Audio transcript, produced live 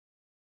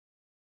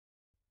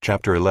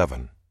Chapter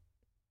 11.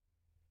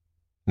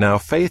 Now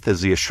faith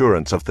is the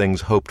assurance of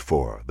things hoped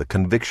for, the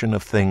conviction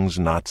of things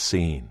not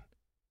seen.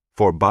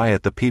 For by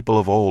it the people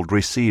of old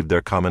received their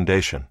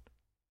commendation.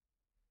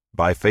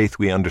 By faith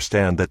we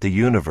understand that the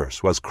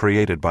universe was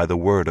created by the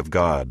word of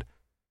God,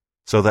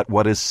 so that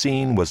what is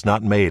seen was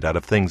not made out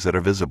of things that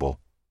are visible.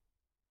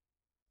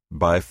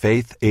 By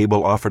faith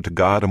Abel offered to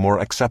God a more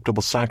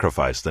acceptable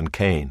sacrifice than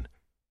Cain,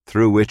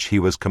 through which he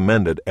was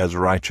commended as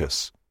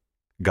righteous,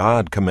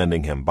 God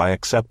commending him by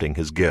accepting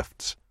his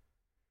gifts.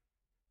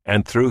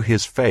 And through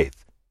his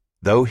faith,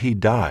 though he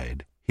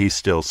died, he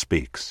still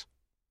speaks.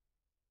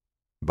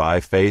 By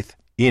faith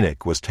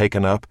Enoch was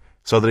taken up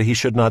so that he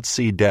should not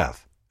see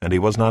death, and he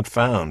was not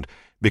found,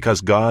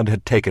 because God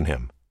had taken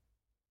him.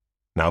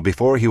 Now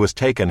before he was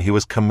taken he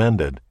was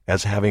commended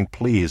as having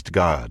pleased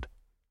God.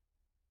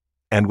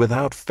 And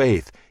without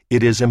faith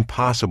it is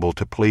impossible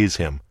to please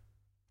him.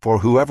 For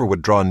whoever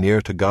would draw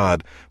near to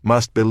God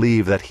must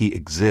believe that he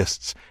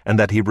exists, and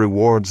that he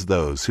rewards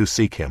those who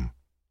seek him.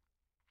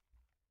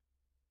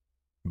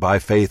 By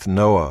faith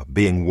Noah,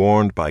 being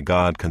warned by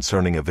God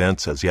concerning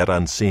events as yet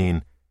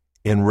unseen,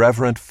 in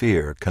reverent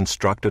fear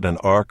constructed an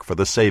ark for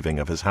the saving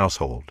of his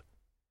household.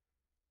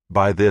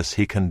 By this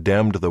he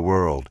condemned the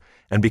world,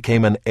 and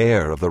became an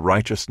heir of the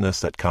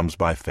righteousness that comes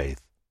by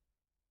faith.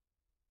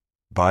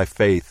 By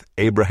faith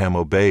Abraham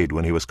obeyed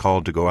when he was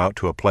called to go out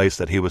to a place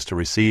that he was to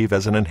receive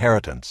as an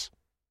inheritance.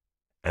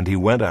 And he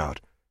went out,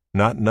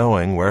 not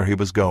knowing where he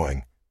was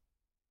going.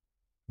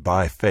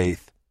 By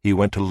faith he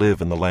went to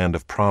live in the land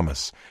of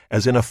promise,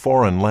 as in a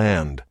foreign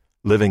land,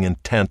 living in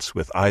tents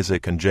with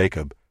Isaac and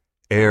Jacob,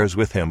 heirs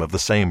with him of the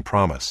same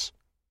promise.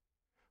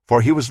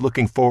 For he was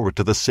looking forward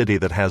to the city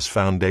that has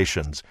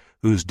foundations,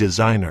 whose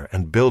designer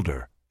and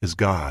builder is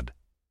God.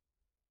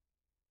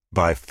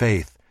 By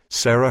faith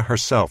Sarah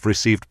herself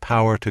received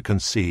power to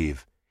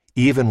conceive,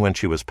 even when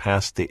she was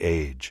past the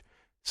age,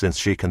 since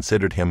she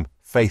considered him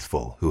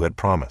faithful who had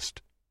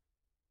promised.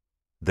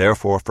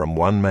 Therefore from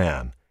one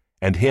man,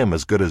 and him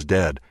as good as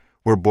dead,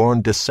 were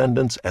born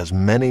descendants as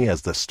many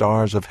as the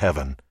stars of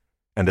heaven,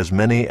 and as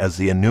many as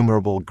the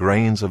innumerable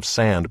grains of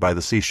sand by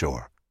the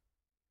seashore.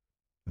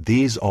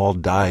 These all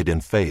died in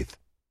faith,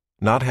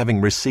 not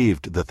having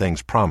received the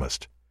things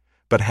promised,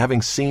 but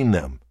having seen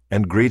them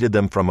and greeted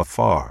them from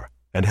afar,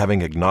 and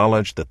having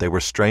acknowledged that they were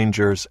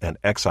strangers and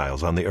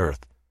exiles on the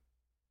earth.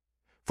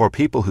 For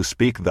people who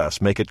speak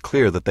thus make it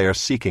clear that they are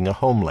seeking a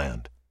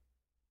homeland.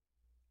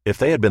 If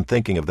they had been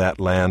thinking of that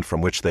land from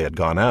which they had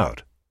gone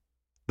out,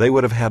 they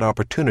would have had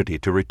opportunity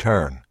to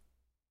return.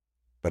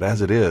 But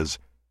as it is,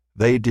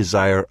 they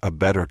desire a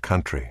better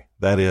country,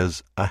 that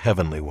is, a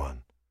heavenly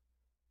one.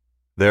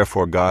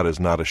 Therefore God is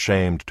not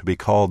ashamed to be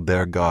called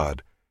their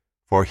God,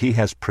 for he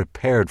has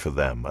prepared for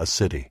them a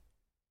city.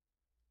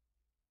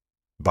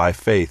 By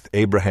faith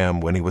Abraham,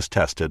 when he was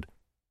tested,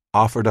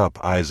 offered up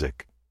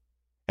Isaac.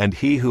 And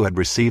he who had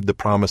received the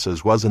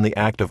promises was in the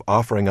act of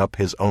offering up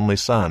his only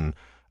son,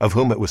 of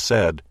whom it was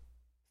said,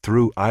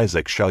 "Through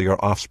Isaac shall your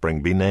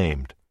offspring be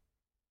named."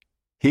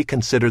 He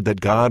considered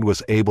that God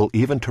was able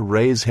even to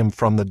raise him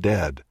from the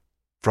dead,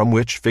 from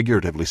which,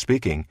 figuratively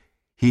speaking,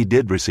 he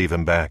did receive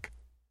him back.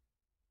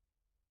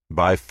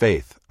 By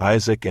faith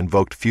Isaac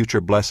invoked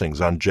future blessings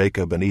on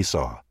Jacob and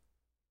Esau.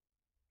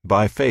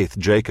 By faith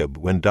Jacob,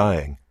 when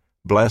dying,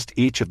 blessed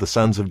each of the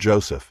sons of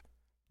Joseph,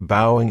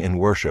 bowing in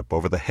worship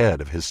over the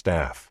head of his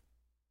staff.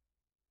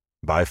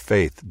 By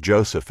faith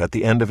Joseph, at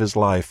the end of his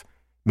life,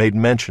 made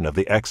mention of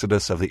the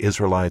exodus of the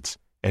Israelites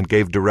and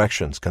gave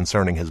directions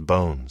concerning his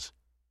bones.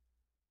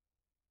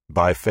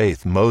 By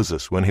faith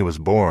Moses, when he was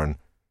born,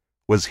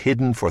 was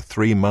hidden for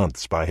 3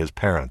 months by his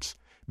parents,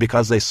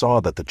 because they saw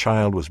that the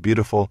child was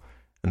beautiful,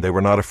 and they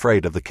were not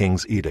afraid of the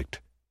king's edict.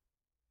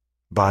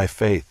 By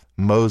faith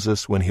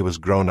Moses, when he was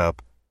grown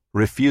up,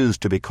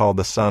 refused to be called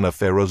the son of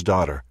Pharaoh's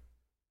daughter,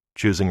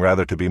 choosing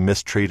rather to be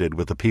mistreated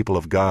with the people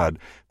of God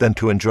than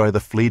to enjoy the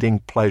fleeting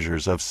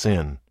pleasures of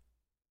sin.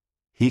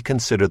 He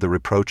considered the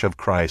reproach of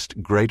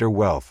Christ greater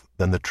wealth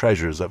than the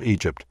treasures of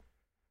Egypt,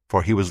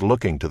 for he was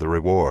looking to the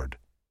reward.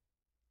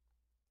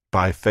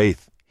 By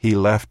faith he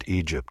left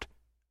Egypt,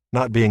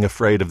 not being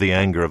afraid of the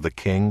anger of the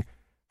king,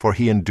 for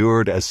he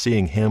endured as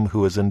seeing him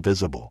who is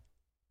invisible.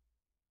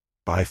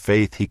 By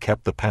faith he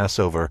kept the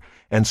Passover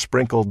and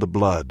sprinkled the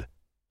blood,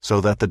 so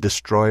that the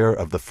destroyer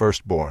of the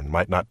firstborn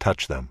might not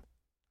touch them.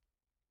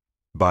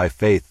 By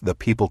faith the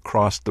people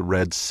crossed the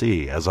Red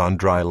Sea as on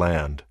dry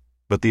land,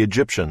 but the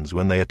Egyptians,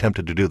 when they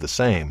attempted to do the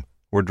same,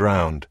 were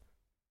drowned.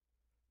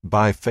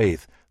 By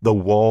faith the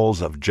walls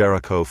of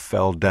Jericho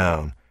fell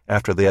down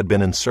after they had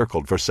been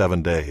encircled for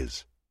 7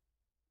 days.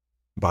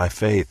 By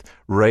faith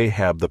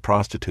Rahab the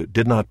prostitute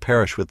did not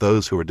perish with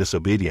those who were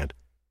disobedient,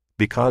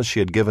 because she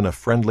had given a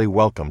friendly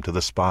welcome to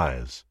the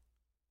spies.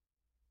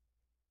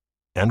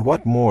 And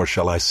what more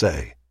shall I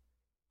say?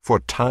 For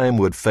time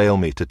would fail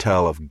me to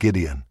tell of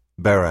Gideon,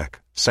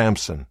 Barak,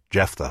 Samson,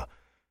 Jephthah,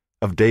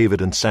 of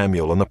David and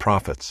Samuel and the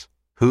prophets,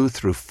 who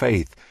through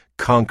faith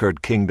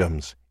conquered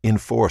kingdoms,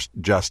 enforced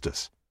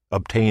justice,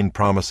 obtained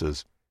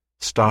promises,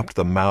 stopped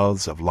the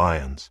mouths of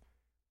lions,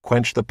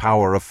 quenched the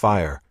power of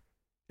fire,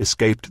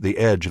 escaped the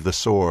edge of the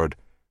sword,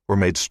 were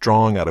made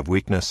strong out of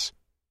weakness,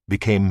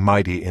 became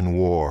mighty in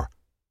war,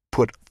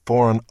 put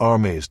foreign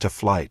armies to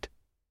flight.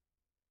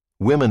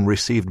 Women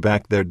received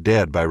back their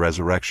dead by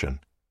resurrection.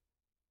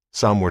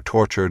 Some were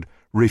tortured,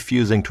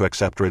 refusing to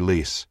accept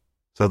release,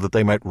 so that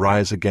they might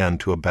rise again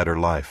to a better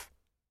life.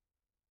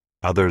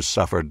 Others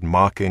suffered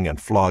mocking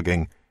and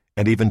flogging,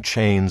 and even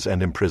chains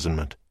and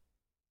imprisonment.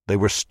 They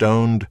were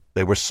stoned,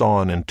 they were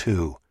sawn in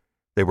two,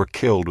 they were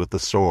killed with the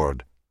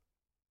sword.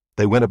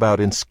 They went about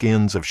in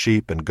skins of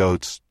sheep and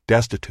goats,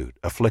 destitute,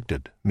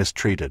 afflicted,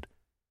 mistreated,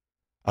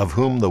 of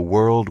whom the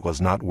world was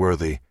not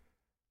worthy,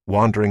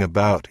 wandering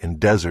about in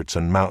deserts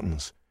and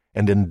mountains,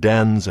 and in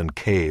dens and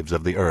caves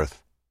of the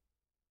earth.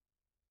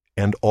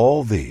 And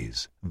all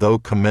these, though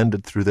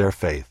commended through their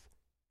faith,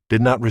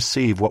 did not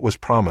receive what was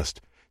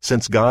promised,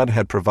 since God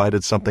had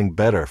provided something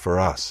better for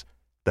us,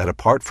 that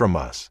apart from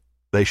us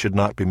they should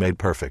not be made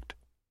perfect.